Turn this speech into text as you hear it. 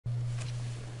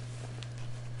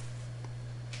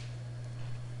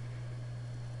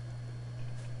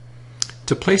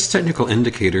To place technical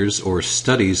indicators or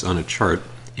studies on a chart,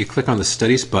 you click on the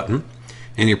Studies button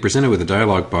and you're presented with a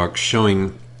dialog box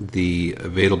showing the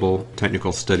available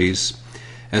technical studies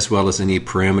as well as any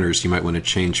parameters you might want to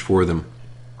change for them.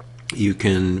 You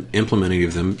can implement any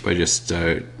of them by just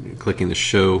clicking the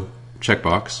Show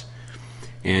checkbox,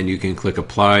 and you can click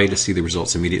Apply to see the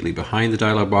results immediately behind the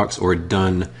dialog box, or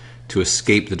Done to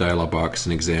escape the dialog box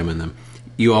and examine them.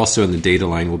 You also, in the data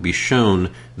line, will be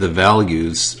shown the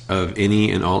values of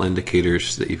any and all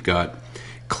indicators that you've got.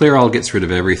 Clear All gets rid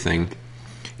of everything.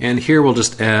 And here we'll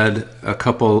just add a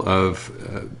couple of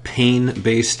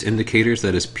pane-based indicators,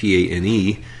 that is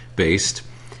PANE based,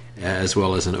 as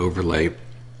well as an overlay.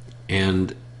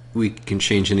 And we can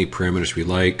change any parameters we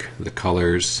like, the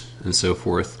colors, and so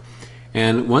forth.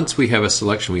 And once we have a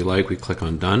selection we like, we click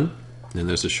on Done, and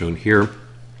those are shown here.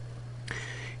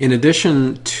 In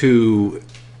addition to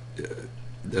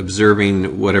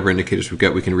observing whatever indicators we've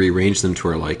got, we can rearrange them to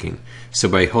our liking. So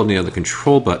by holding down the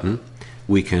Control button,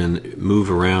 we can move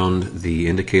around the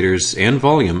indicators and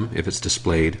volume, if it's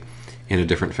displayed, in a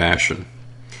different fashion.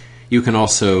 You can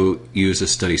also use a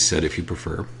study set if you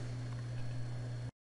prefer.